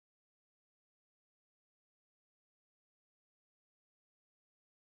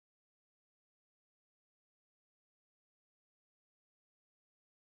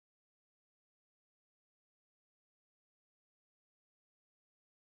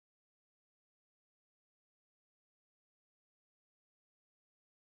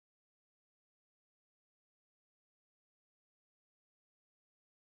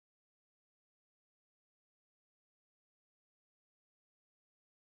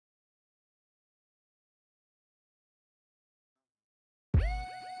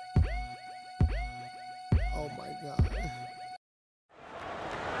God.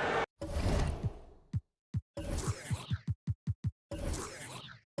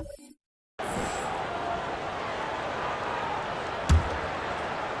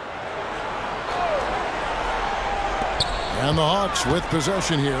 And the Hawks with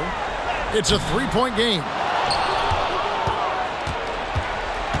possession here. It's a three-point game.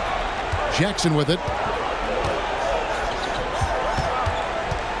 Jackson with it.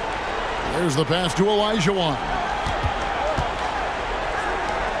 There's the pass to Olajuwon.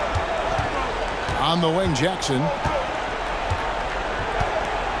 On the wing, Jackson.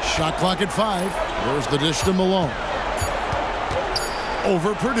 Shot clock at 5. There's the dish to Malone.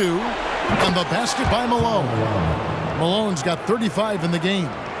 Over Purdue. And the basket by Malone. Malone's got 35 in the game.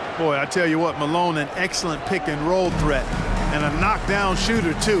 Boy, I tell you what, Malone, an excellent pick-and-roll threat. And a knockdown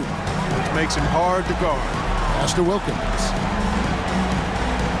shooter, too, which makes him hard to guard. Pass to Wilkins.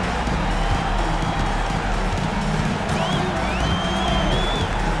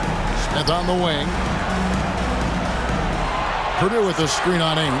 Smith on the wing. Purdue with a screen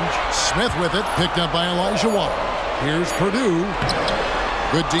on Ainge. Smith with it, picked up by Olajuwon. Here's Purdue.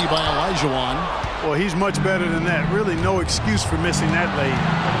 Good D by Olajuwon. Well, he's much better than that. Really no excuse for missing that lay.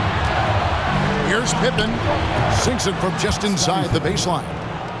 Here's Pippen. Sinks it from just inside the baseline.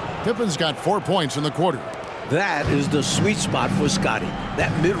 Pippen's got 4 points in the quarter. That is the sweet spot for Scotty.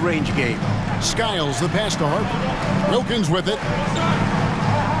 That mid-range game. Skiles the pass to Harper. Wilkins with it.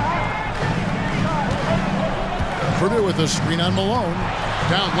 Purdue with a screen on Malone.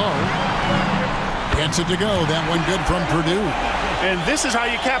 Down low. Gets it to go. That one good from Purdue. And this is how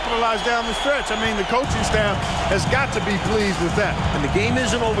you capitalize down the stretch. I mean, the coaching staff has got to be pleased with that. And the game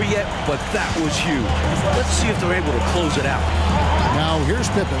isn't over yet, but that was huge. Let's see if they're able to close it out. Now here's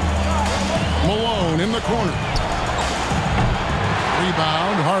Pippen. Malone in the corner.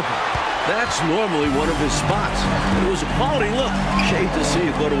 Rebound, Harper. That's normally one of his spots. It was a quality look. Shame to see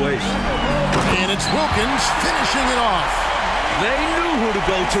it go to waste. And it's Wilkins finishing it off. They knew who to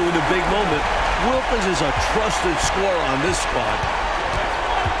go to in the big moment. Wilkins is a trusted scorer on this squad.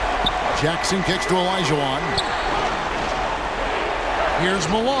 Jackson kicks to Olajuwon. Here's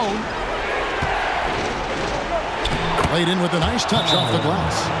Malone. Laid in with a nice touch off the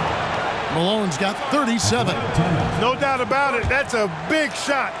glass. Malone's got 37. No doubt about it. That's a big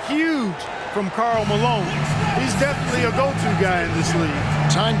shot. Huge from Karl Malone. He's definitely a go-to guy in this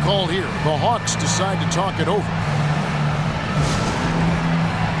league. Time called here. The Hawks decide to talk it over.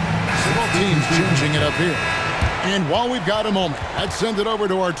 Both teams changing it up here. And while we've got a moment, let's send it over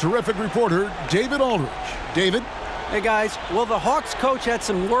to our terrific reporter, David Aldridge. David? Hey, guys. Well, the Hawks coach had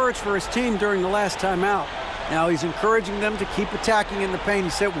some words for his team during the last time out. Now he's encouraging them to keep attacking in the paint. He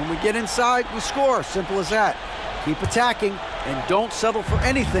said, when we get inside, we score. Simple as that. Keep attacking and don't settle for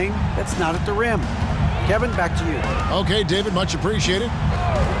anything that's not at the rim. Kevin, back to you. Okay, David, much appreciated.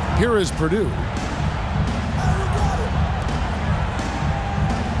 Here is Purdue.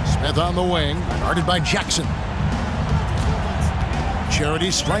 Smith on the wing, guarded by Jackson. Charity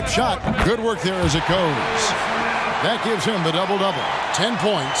stripe shot. Good work there as it goes. That gives him the double-double. 10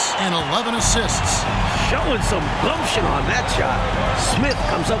 points and 11 assists. Showing some gumption on that shot. Smith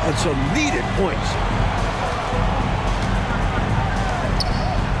comes up with some needed points.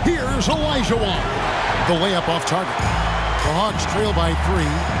 Here's Olajuwon. The layup off target. The Hawks trail by 3.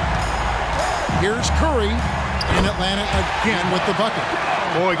 Here's Curry. And Atlanta again with the bucket.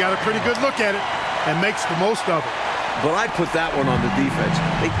 Boy, got a pretty good look at it and makes the most of it. But I put that one on the defense.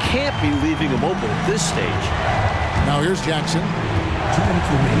 They can't be leaving him open at this stage. Now here's Jackson. 2 minutes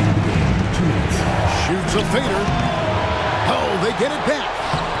remaining in the game. 2 minutes. Shoots a fader. Oh, they get it back.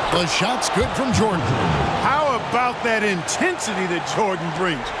 The shot's good from Jordan. How about that intensity that Jordan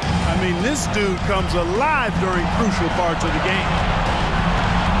brings? I mean, this dude comes alive during crucial parts of the game.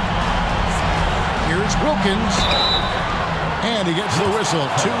 Here's Wilkins. And he gets the whistle.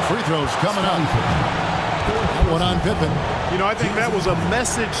 2 free throws coming up. That one on Pippen. You know, I think that was a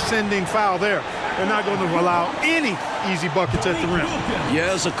message-sending foul there. They're not going to allow any easy buckets at the rim.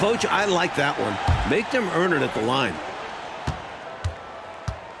 Yeah, as a coach, I like that one. Make them earn it at the line.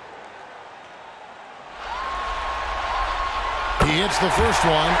 He hits the first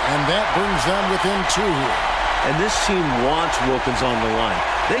one, and that brings them within 2 here. And this team wants Wilkins on the line.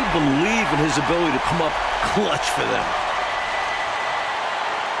 They believe in his ability to come up clutch for them.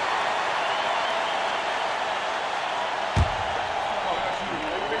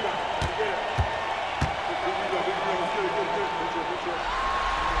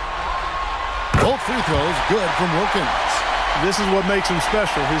 Both free throws good from Wilkins. This is what makes him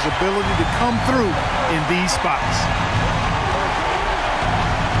special, his ability to come through in these spots.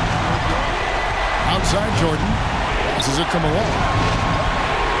 Outside Jordan. Passes it to Malone.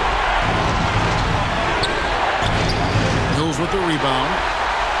 Mills with the rebound.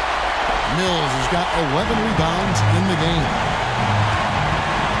 Mills has got 11 rebounds in the game.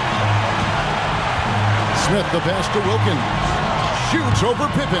 Smith the pass to Wilkins. Shoots over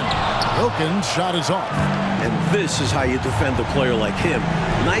Pippen. Wilkins' shot is off. And this is how you defend a player like him.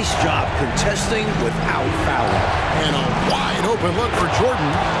 Nice job contesting without fouling. And a wide open look for Jordan.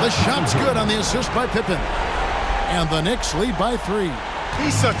 The shot's good on the assist by Pippen. And the Knicks lead by 3.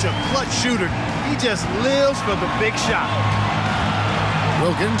 He's such a clutch shooter. He just lives for the big shot.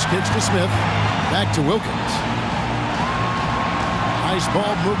 Wilkins kicks to Smith. Back to Wilkins. Nice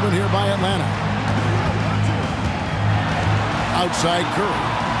ball movement here by Atlanta. Outside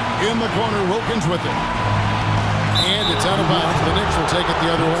Curry. In the corner, Wilkins with it. And it's out of bounds. The Knicks will take it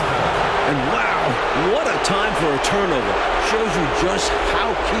the other way. And wow, what a time for a turnover. Shows you just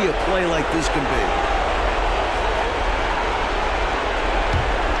how key a play like this can be.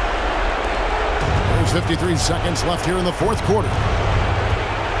 There's 53 seconds left here in the fourth quarter.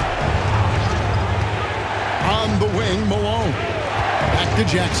 On the wing, Malone. Back to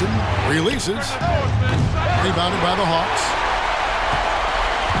Jackson. Releases. Rebounded by the Hawks.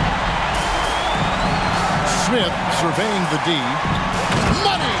 Smith surveying the D.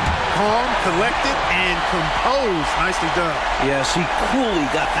 Money! Calm, collected, and composed. Nicely done. Yes, he coolly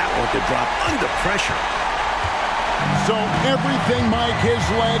got that one to drop under pressure. So everything, Mike, has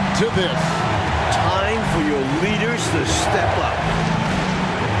led to this. Time for your leaders to step up.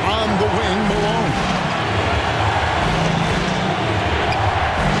 On the wing, Malone.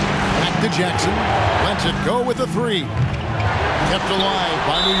 Back to Jackson. Lets it go with a 3. Kept alive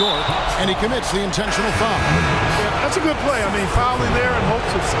by New York, and he commits the intentional foul. Yeah, that's a good play. I mean, fouling there in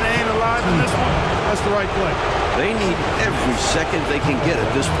hopes of staying alive in this one, that's the right play. They need every second they can get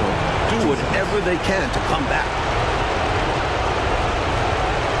at this point. Do whatever they can to come back.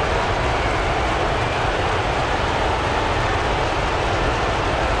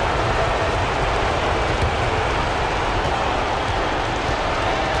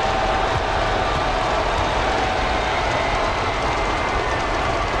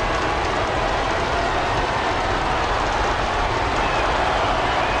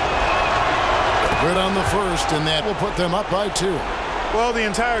 On the first, and that will put them up by 2. Well, the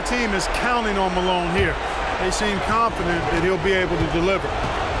entire team is counting on Malone here. They seem confident that he'll be able to deliver.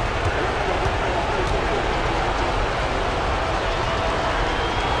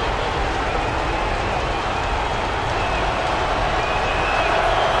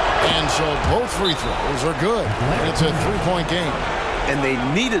 And so both free throws are good. It's a 3-point game. And they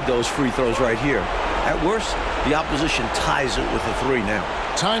needed those free throws right here. At worst, the opposition ties it with a 3 now.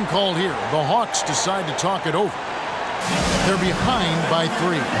 Time called here. The Hawks decide to talk it over. They're behind by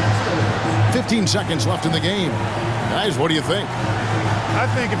 3. 15 seconds left in the game. Guys, what do you think? I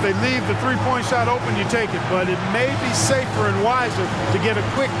think if they leave the three-point shot open, you take it. But it may be safer and wiser to get a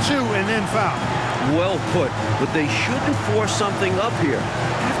quick 2 and then foul. Well put, but they shouldn't force something up here.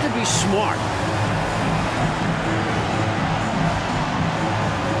 Have to be smart.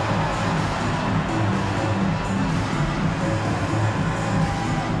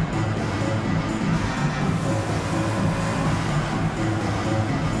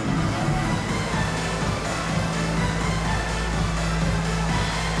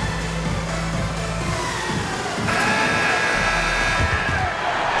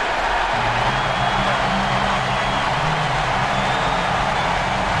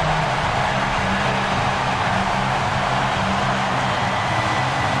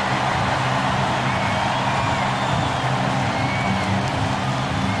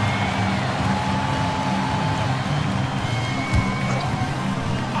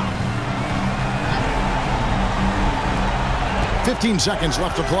 Fifteen seconds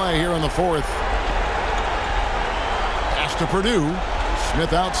left to play here in the fourth. Pass to Purdue.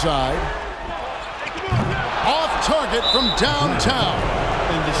 Smith outside. Off target from downtown.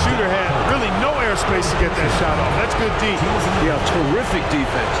 And the shooter had really no airspace to get that shot off. That's good D. Yeah, terrific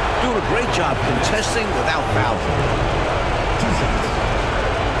defense. Doing a great job contesting without fouling. 2 seconds.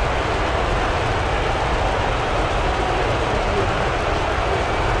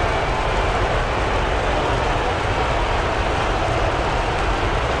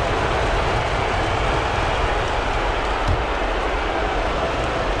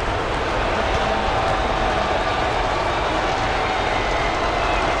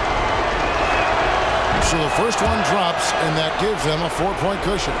 So the first one drops, and that gives them a 4-point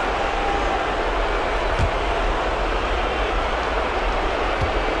cushion.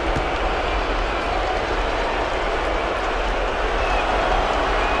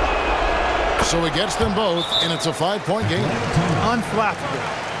 So he gets them both, and it's a 5-point game.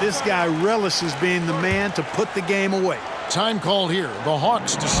 Unflappable. This guy relishes being the man to put the game away. Time called here. The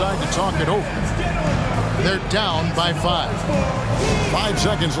Hawks decide to talk it over. They're down by 5. 5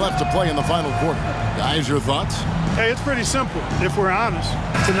 seconds left to play in the final quarter. Guys, your thoughts? Hey, it's pretty simple, if we're honest.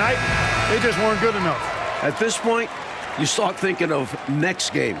 Tonight, they just weren't good enough. At this point, you start thinking of next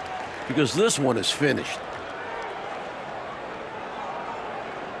game, because this one is finished.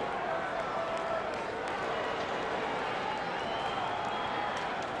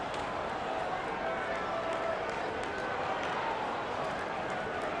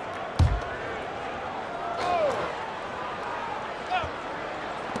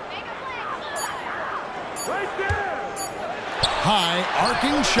 High,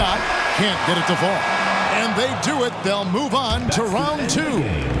 arcing shot. Can't get it to fall. And they do it. They'll move on to round 2.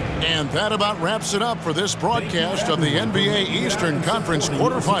 And that about wraps it up for this broadcast of the NBA Eastern Conference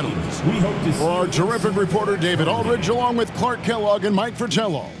quarterfinals. For our terrific reporter, David Aldridge, along with Clark Kellogg and Mike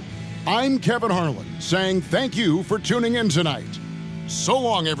Fratello, I'm Kevin Harlan, saying thank you for tuning in tonight. So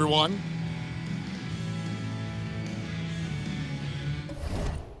long, everyone.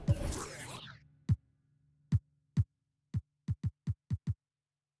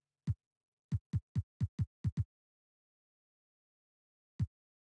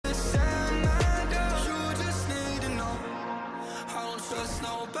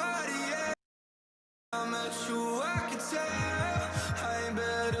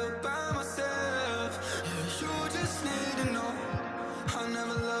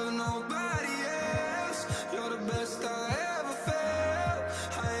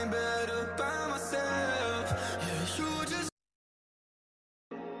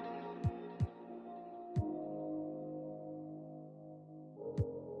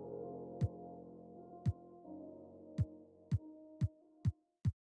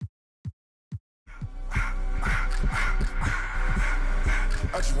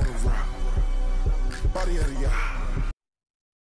 I just wanna rock. Body of the